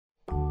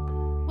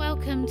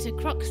Welcome to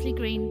Croxley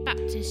Green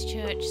Baptist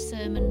Church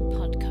Sermon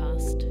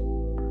Podcast.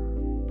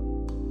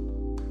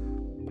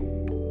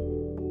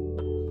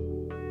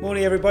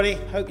 Morning everybody,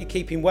 hope you're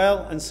keeping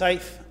well and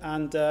safe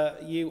and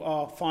you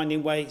are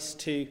finding ways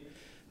to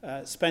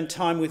spend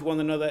time with one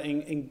another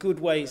in good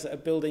ways that are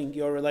building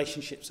your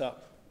relationships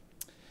up.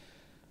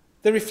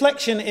 The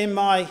reflection in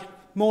my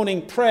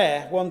morning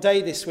prayer one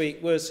day this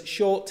week was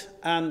short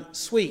and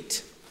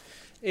sweet.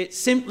 It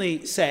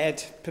simply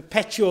said,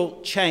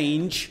 perpetual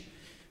change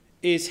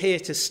is here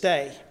to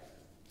stay.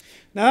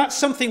 Now that's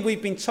something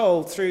we've been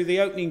told through the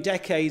opening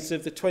decades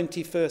of the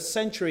 21st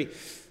century,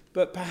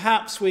 but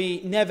perhaps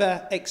we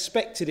never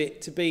expected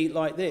it to be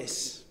like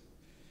this.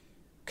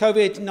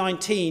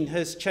 COVID-19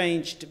 has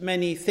changed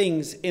many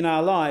things in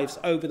our lives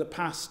over the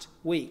past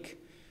week,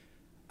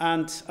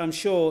 and I'm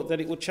sure that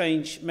it will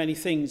change many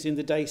things in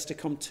the days to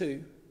come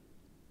too.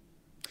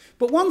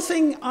 But one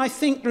thing I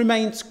think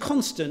remains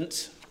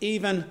constant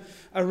even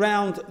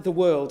around the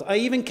world. I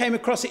even came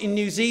across it in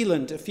New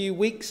Zealand a few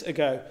weeks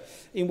ago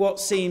in what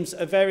seems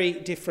a very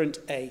different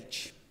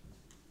age.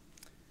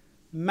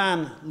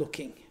 Man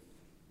looking.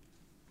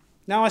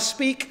 Now I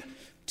speak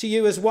to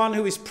you as one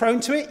who is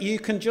prone to it. You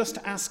can just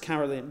ask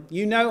Carolyn.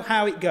 You know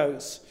how it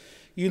goes.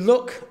 You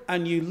look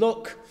and you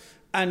look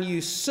and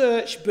you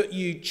search, but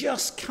you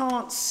just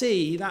can't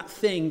see that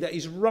thing that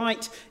is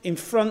right in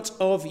front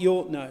of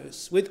your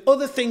nose. With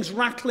other things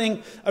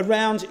rattling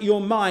around your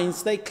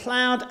minds, they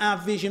cloud our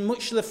vision,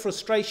 much to the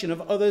frustration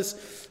of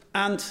others,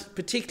 and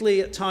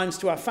particularly at times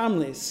to our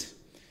families.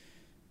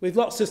 With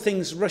lots of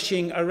things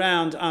rushing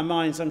around our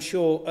minds, I'm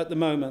sure, at the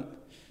moment,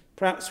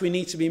 perhaps we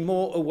need to be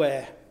more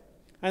aware,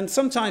 and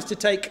sometimes to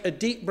take a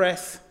deep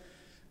breath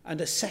and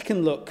a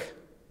second look,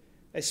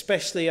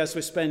 especially as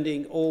we're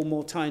spending all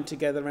more time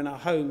together in our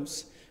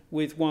homes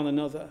with one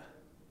another.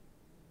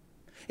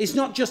 It's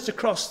not just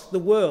across the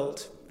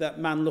world that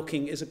man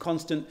looking is a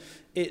constant,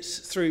 it's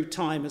through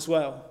time as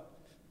well.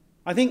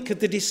 I think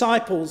the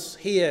disciples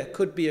here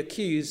could be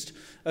accused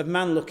of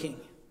man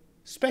looking,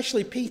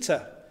 especially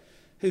Peter,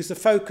 who's the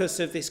focus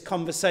of this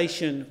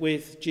conversation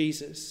with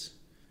Jesus.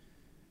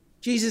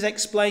 Jesus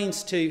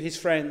explains to his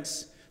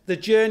friends the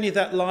journey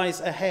that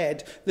lies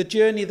ahead, the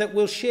journey that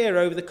we'll share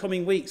over the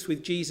coming weeks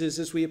with Jesus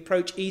as we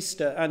approach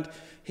Easter and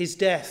his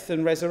death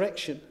and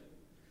resurrection.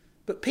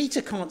 But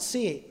Peter can't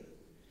see it.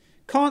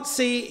 Can't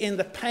see in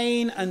the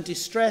pain and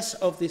distress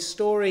of this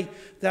story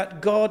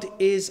that God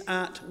is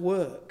at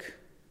work.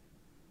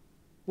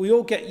 We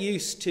all get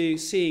used to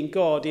seeing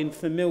God in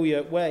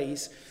familiar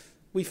ways.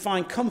 We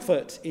find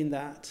comfort in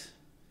that.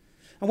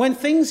 And when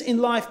things in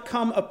life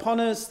come upon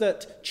us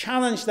that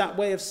challenge that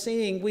way of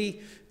seeing,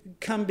 we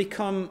can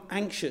become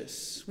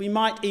anxious. We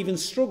might even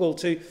struggle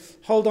to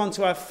hold on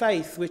to our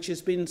faith, which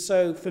has been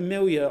so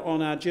familiar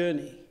on our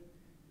journey.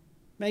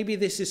 Maybe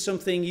this is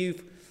something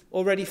you've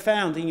already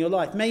found in your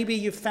life. Maybe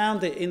you've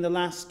found it in the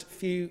last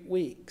few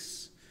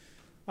weeks.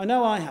 I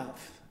know I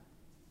have.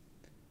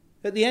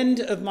 At the end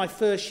of my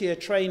first year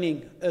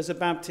training as a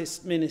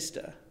Baptist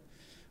minister,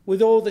 with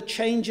all the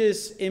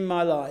changes in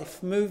my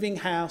life, moving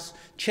house,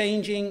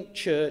 changing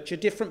church, a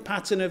different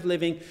pattern of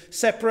living,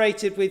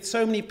 separated with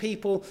so many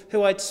people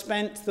who I'd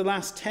spent the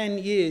last 10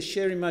 years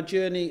sharing my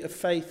journey of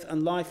faith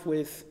and life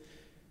with,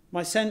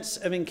 my sense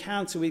of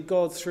encounter with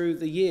God through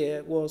the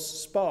year was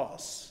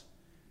sparse.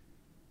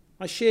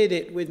 I shared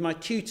it with my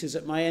tutors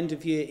at my end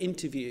of year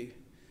interview,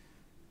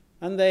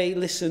 and they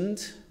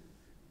listened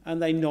and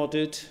they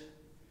nodded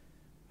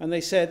and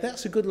they said,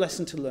 that's a good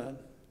lesson to learn.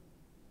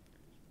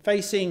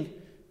 Facing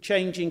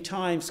changing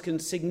times can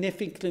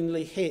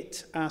significantly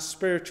hit our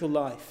spiritual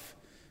life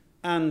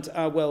and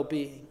our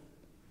well-being.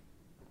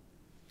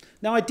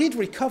 Now, I did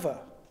recover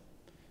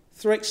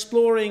through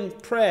exploring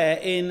prayer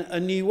in a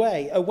new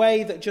way, a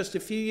way that just a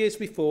few years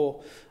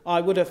before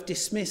I would have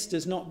dismissed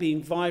as not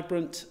being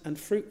vibrant and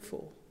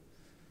fruitful.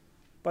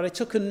 But I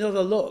took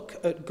another look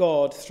at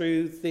God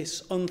through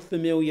this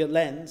unfamiliar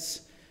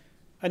lens,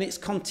 and it's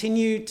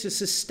continued to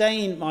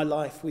sustain my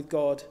life with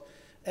God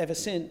ever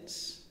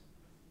since.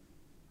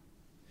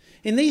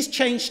 In these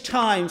changed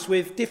times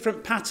with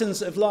different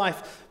patterns of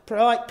life,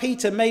 like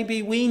Peter,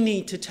 maybe we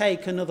need to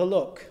take another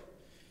look,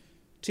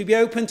 to be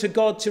open to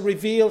God to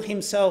reveal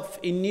himself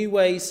in new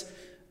ways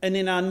and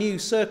in our new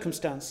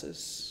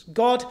circumstances.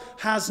 God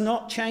has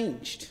not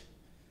changed,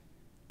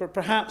 but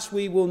perhaps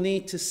we will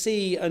need to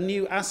see a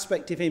new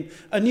aspect of him,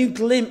 a new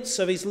glimpse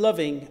of his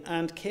loving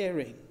and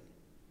caring.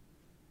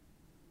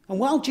 And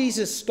while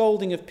Jesus'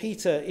 scolding of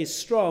Peter is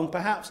strong,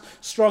 perhaps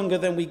stronger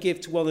than we give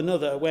to one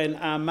another when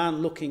our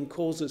man-looking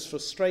causes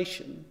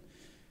frustration,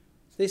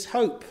 there's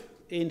hope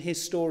in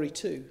his story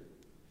too.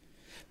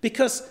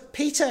 Because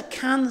Peter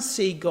can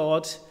see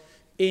God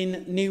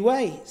in new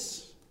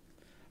ways.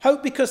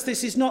 Hope because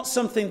this is not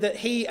something that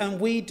he and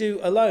we do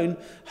alone.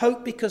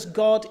 Hope because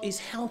God is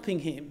helping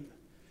him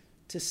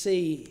to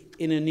see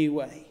in a new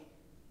way.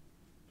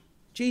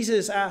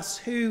 Jesus asks,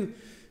 "Who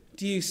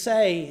do you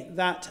say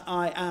that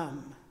I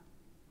am?"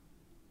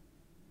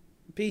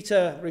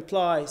 Peter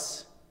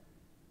replies,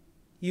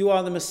 "You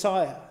are the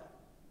Messiah."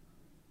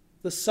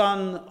 the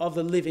Son of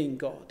the living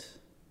God.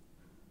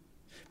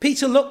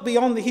 Peter looked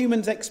beyond the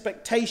human's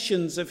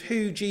expectations of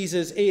who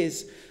Jesus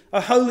is,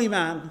 a holy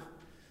man,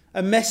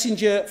 a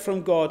messenger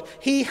from God.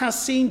 He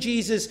has seen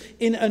Jesus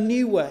in a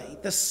new way,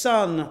 the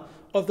Son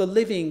of the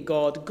living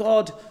God,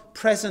 God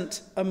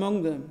present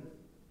among them.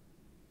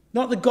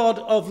 Not the God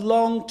of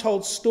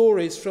long-told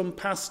stories from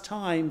past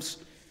times,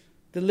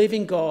 the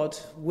living God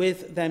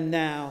with them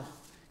now,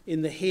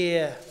 in the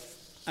here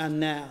and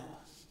now.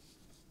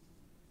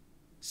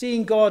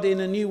 Seeing God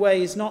in a new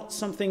way is not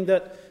something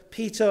that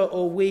Peter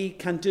or we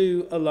can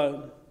do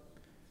alone.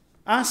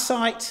 Our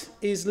sight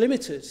is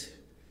limited.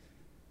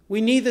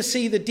 We neither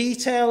see the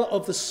detail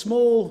of the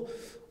small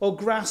or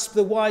grasp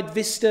the wide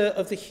vista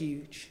of the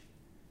huge.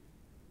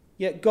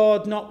 Yet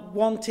God, not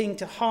wanting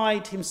to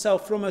hide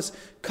himself from us,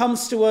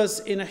 comes to us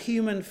in a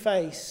human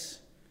face,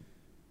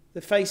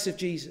 the face of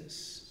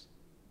Jesus.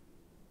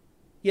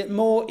 Yet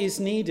more is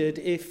needed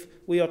if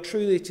we are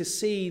truly to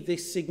see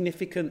this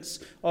significance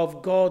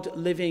of God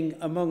living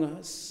among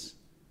us.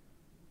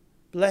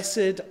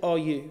 Blessed are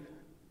you,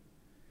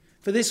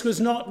 for this was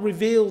not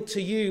revealed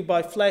to you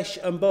by flesh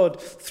and blood,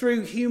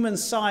 through human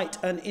sight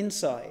and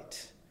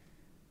insight,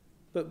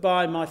 but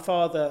by my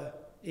Father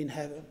in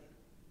heaven.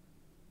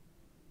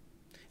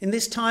 In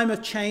this time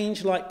of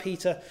change, like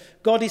Peter,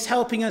 God is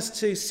helping us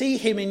to see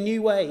him in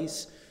new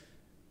ways.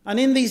 And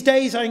in these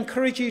days, I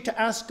encourage you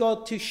to ask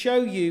God to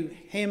show you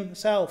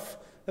himself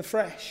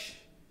afresh,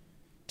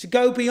 to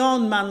go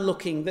beyond man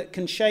looking that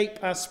can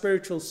shape our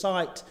spiritual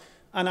sight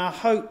and our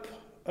hope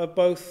of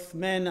both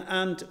men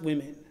and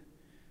women,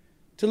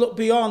 to look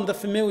beyond the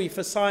familiar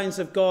for signs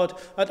of God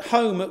at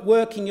home, at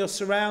work, in your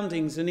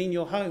surroundings and in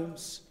your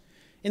homes,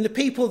 in the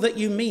people that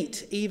you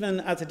meet, even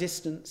at a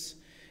distance,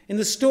 in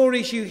the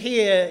stories you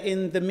hear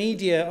in the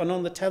media and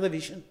on the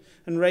television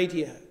and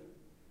radio,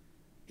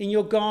 in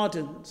your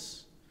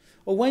gardens,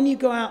 or when you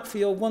go out for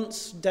your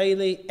once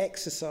daily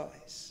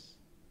exercise.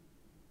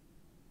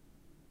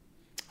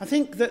 I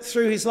think that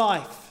through his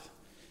life,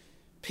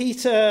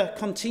 Peter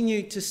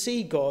continued to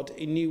see God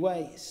in new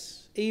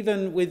ways,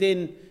 even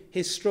within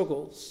his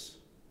struggles.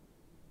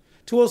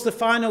 Towards the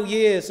final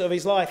years of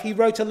his life, he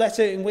wrote a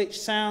letter in which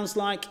sounds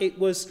like it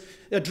was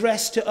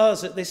addressed to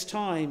us at this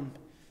time,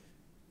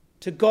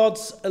 to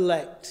God's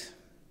elect,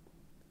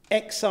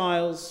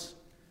 exiles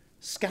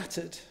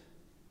scattered.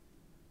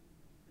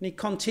 And he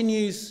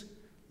continues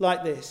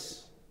like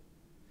this: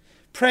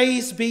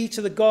 Praise be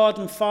to the God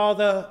and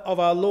Father of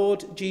our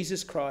Lord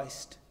Jesus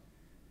Christ.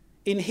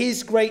 In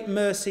his great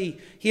mercy,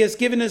 he has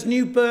given us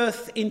new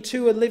birth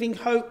into a living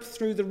hope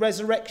through the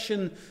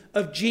resurrection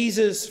of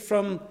Jesus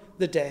from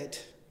the dead,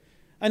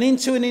 and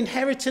into an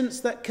inheritance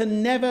that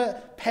can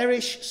never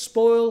perish,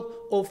 spoil,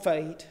 or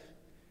fade.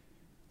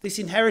 This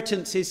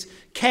inheritance is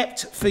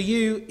kept for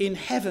you in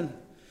heaven,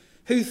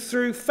 who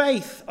through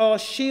faith are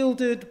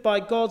shielded by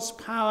God's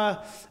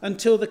power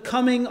until the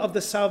coming of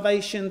the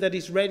salvation that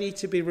is ready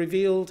to be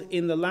revealed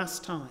in the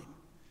last time.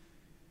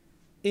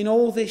 In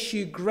all this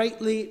you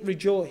greatly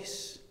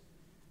rejoice.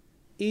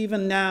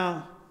 Even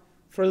now,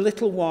 for a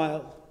little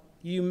while,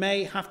 you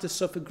may have to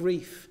suffer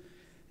grief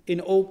in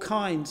all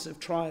kinds of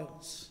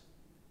trials.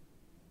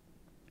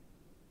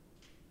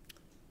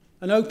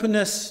 An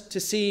openness to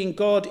seeing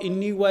God in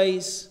new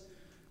ways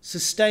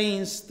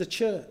sustains the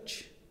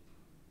church.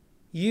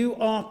 You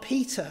are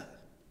Peter,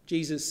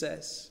 Jesus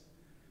says,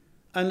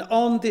 and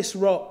on this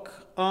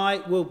rock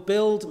I will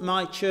build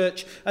my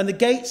church, and the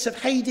gates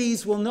of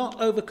Hades will not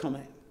overcome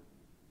it.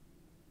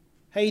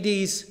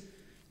 Hades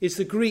is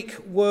the Greek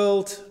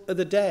world of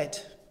the dead.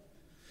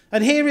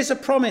 And here is a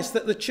promise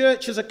that the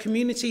church as a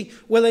community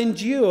will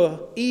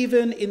endure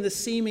even in the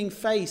seeming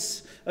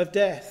face of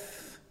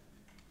death.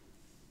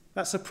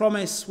 That's a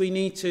promise we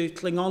need to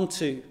cling on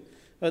to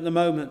at the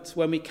moment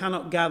when we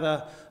cannot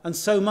gather and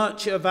so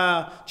much of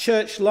our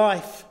church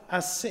life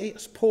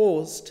has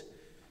paused.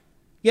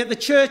 Yet the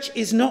church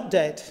is not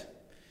dead.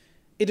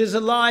 It is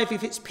alive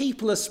if its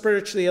people are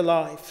spiritually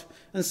alive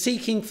and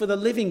seeking for the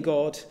living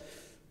God.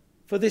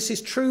 For this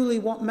is truly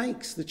what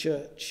makes the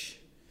church.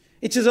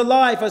 It is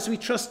alive as we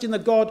trust in the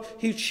God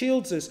who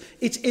shields us.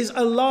 It is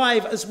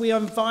alive as we are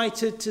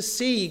invited to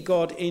see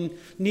God in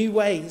new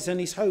ways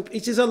and his hope.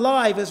 It is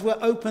alive as we're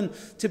open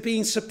to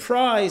being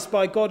surprised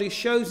by God who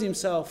shows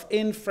himself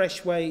in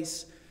fresh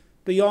ways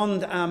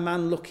beyond our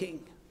man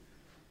looking,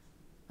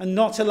 and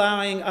not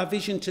allowing our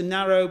vision to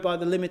narrow by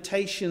the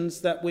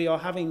limitations that we are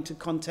having to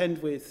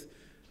contend with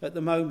at the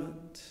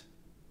moment.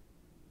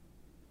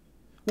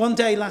 One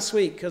day last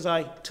week, as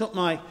I took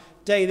my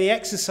daily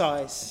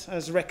exercise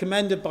as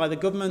recommended by the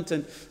government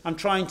and I'm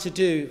trying to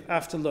do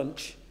after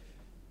lunch,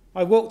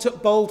 I walked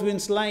up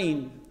Baldwin's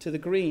Lane to the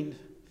green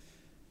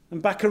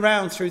and back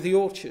around through the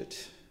orchard.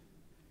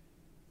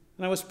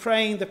 And I was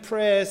praying the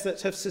prayers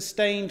that have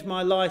sustained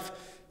my life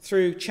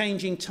through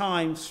changing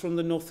times from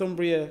the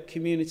Northumbria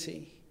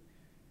community.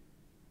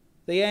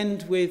 They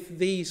end with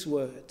these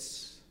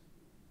words: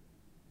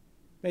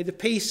 May the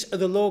peace of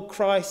the Lord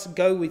Christ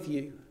go with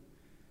you,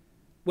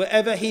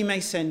 wherever he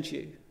may send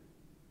you.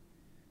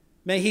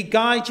 May he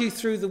guide you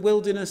through the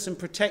wilderness and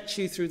protect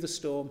you through the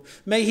storm.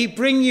 May he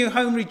bring you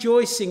home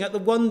rejoicing at the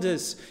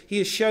wonders he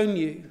has shown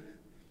you.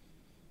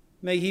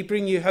 May he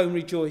bring you home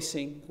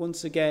rejoicing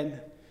once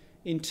again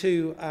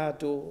into our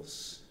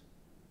doors.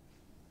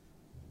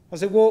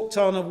 As I walked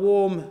on a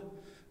warm,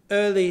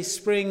 early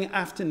spring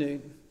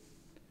afternoon,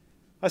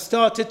 I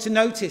started to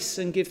notice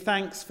and give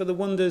thanks for the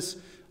wonders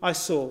I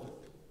saw.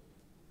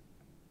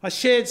 I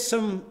shared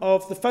some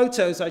of the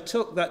photos I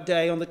took that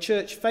day on the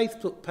church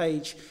Facebook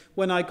page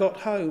when I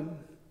got home.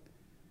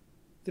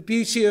 The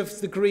beauty of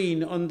the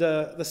green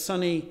under the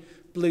sunny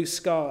blue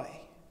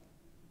sky.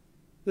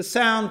 The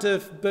sound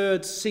of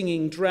birds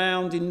singing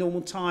drowned in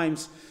normal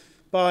times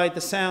by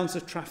the sounds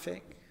of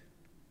traffic.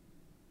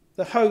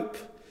 The hope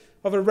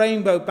of a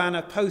rainbow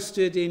banner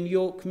posted in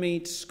York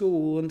Mead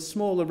School and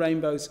smaller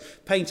rainbows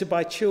painted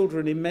by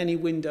children in many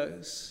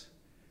windows.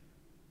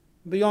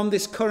 Beyond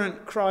this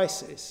current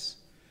crisis,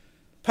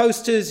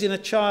 posters in a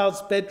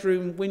child's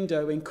bedroom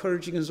window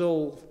encouraging us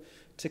all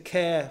to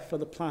care for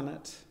the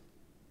planet.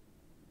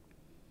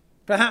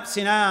 Perhaps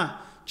in our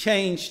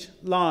changed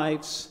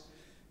lives,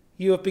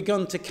 you have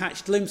begun to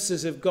catch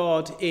glimpses of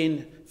God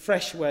in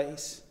fresh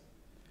ways.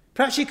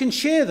 Perhaps you can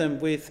share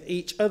them with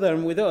each other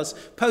and with us,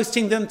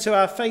 posting them to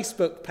our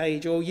Facebook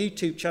page or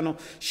YouTube channel,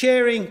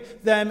 sharing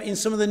them in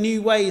some of the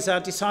new ways our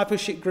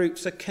discipleship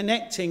groups are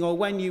connecting, or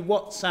when you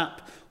WhatsApp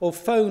or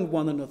phone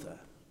one another.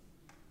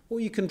 Or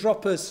you can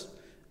drop us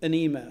an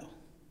email.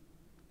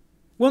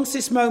 Once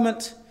this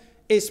moment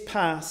is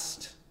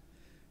past,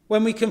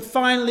 when we can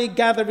finally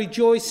gather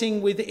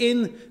rejoicing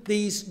within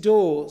these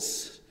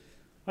doors,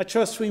 I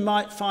trust we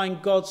might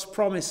find God's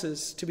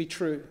promises to be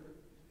true.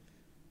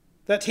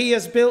 That he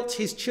has built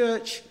his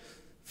church,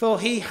 for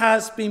he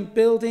has been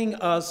building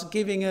us,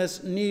 giving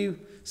us new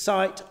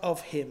sight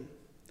of him,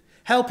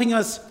 helping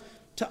us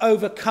to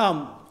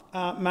overcome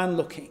our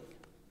man-looking,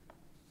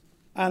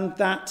 and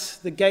that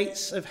the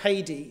gates of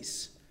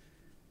Hades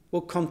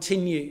will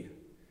continue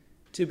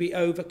to be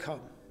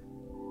overcome.